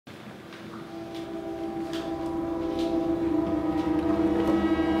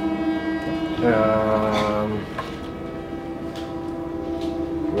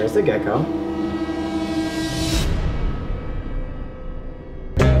Where's the gecko?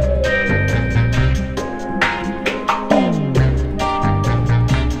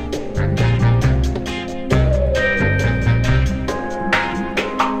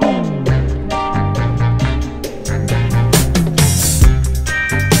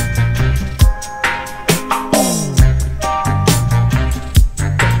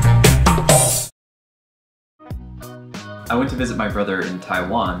 I went to visit my brother in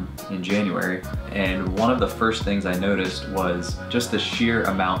Taiwan in January, and one of the first things I noticed was just the sheer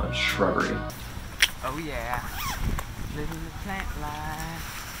amount of shrubbery. Oh yeah, living the plant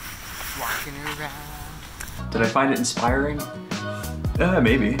life, walking around. Did I find it inspiring?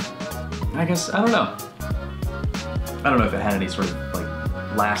 Maybe. I guess, I don't know. I don't know if it had any sort of like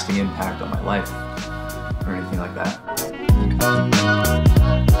lasting impact on my life or anything like that.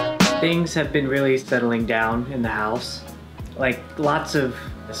 Things have been really settling down in the house. Like lots of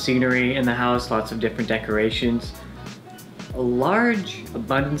scenery in the house, lots of different decorations. A large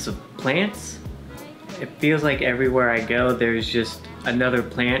abundance of plants. It feels like everywhere I go there's just another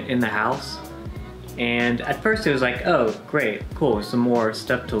plant in the house. And at first it was like, oh great, cool, some more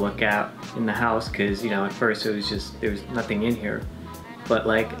stuff to look at in the house, because you know, at first it was just, there was nothing in here. But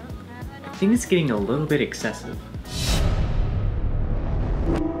like, I think it's getting a little bit excessive.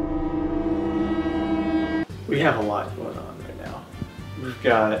 We have a lot going on right now. We've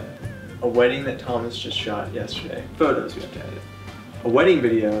got a wedding that Thomas just shot yesterday. Photos we have to edit. A wedding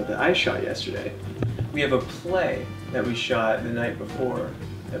video that I shot yesterday. We have a play that we shot the night before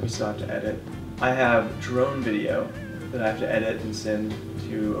that we still have to edit. I have drone video that I have to edit and send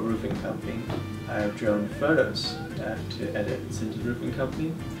to a roofing company. I have drone photos that I have to edit and send to the roofing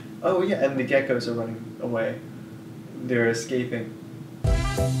company. Oh yeah, and the geckos are running away. They're escaping.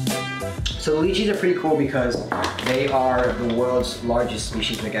 So lychees are pretty cool because they are the world's largest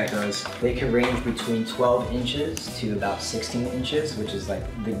species of geckos. They can range between 12 inches to about 16 inches, which is like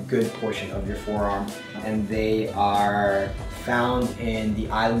the good portion of your forearm. And they are found in the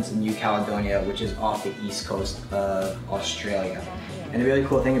islands of New Caledonia, which is off the east coast of Australia. And the really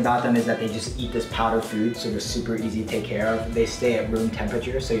cool thing about them is that they just eat this powder food, so they're super easy to take care of. They stay at room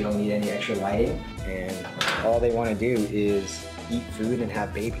temperature, so you don't need any extra lighting. And all they want to do is eat food and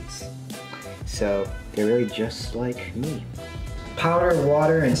have babies. So they're really just like me. Powder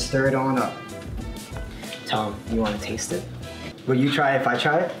water and stir it on up. Tom, you want to taste it? Will you try it if I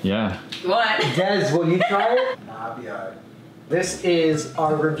try it? Yeah. What? Des, will you try it? Nah, I'll be alright. This is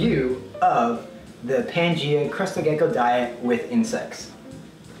our review of the Pangea crustal gecko diet with insects.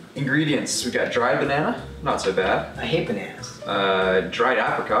 Ingredients, we got dried banana, not so bad. I hate bananas. Dried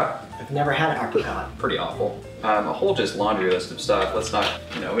apricot, I've never had an apricot. pretty awful. A whole just laundry list of stuff. Let's not,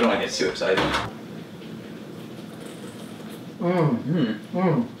 you know, we don't want to get too excited.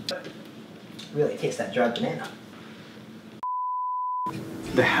 Really taste that dried banana.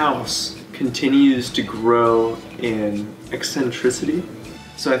 The house continues to grow in eccentricity.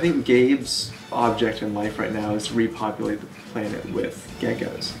 So I think Gabe's object in life right now is to repopulate the planet with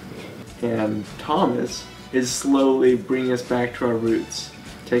geckos. And Thomas is slowly bringing us back to our roots,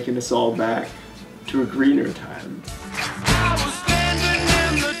 taking us all back to a greener time.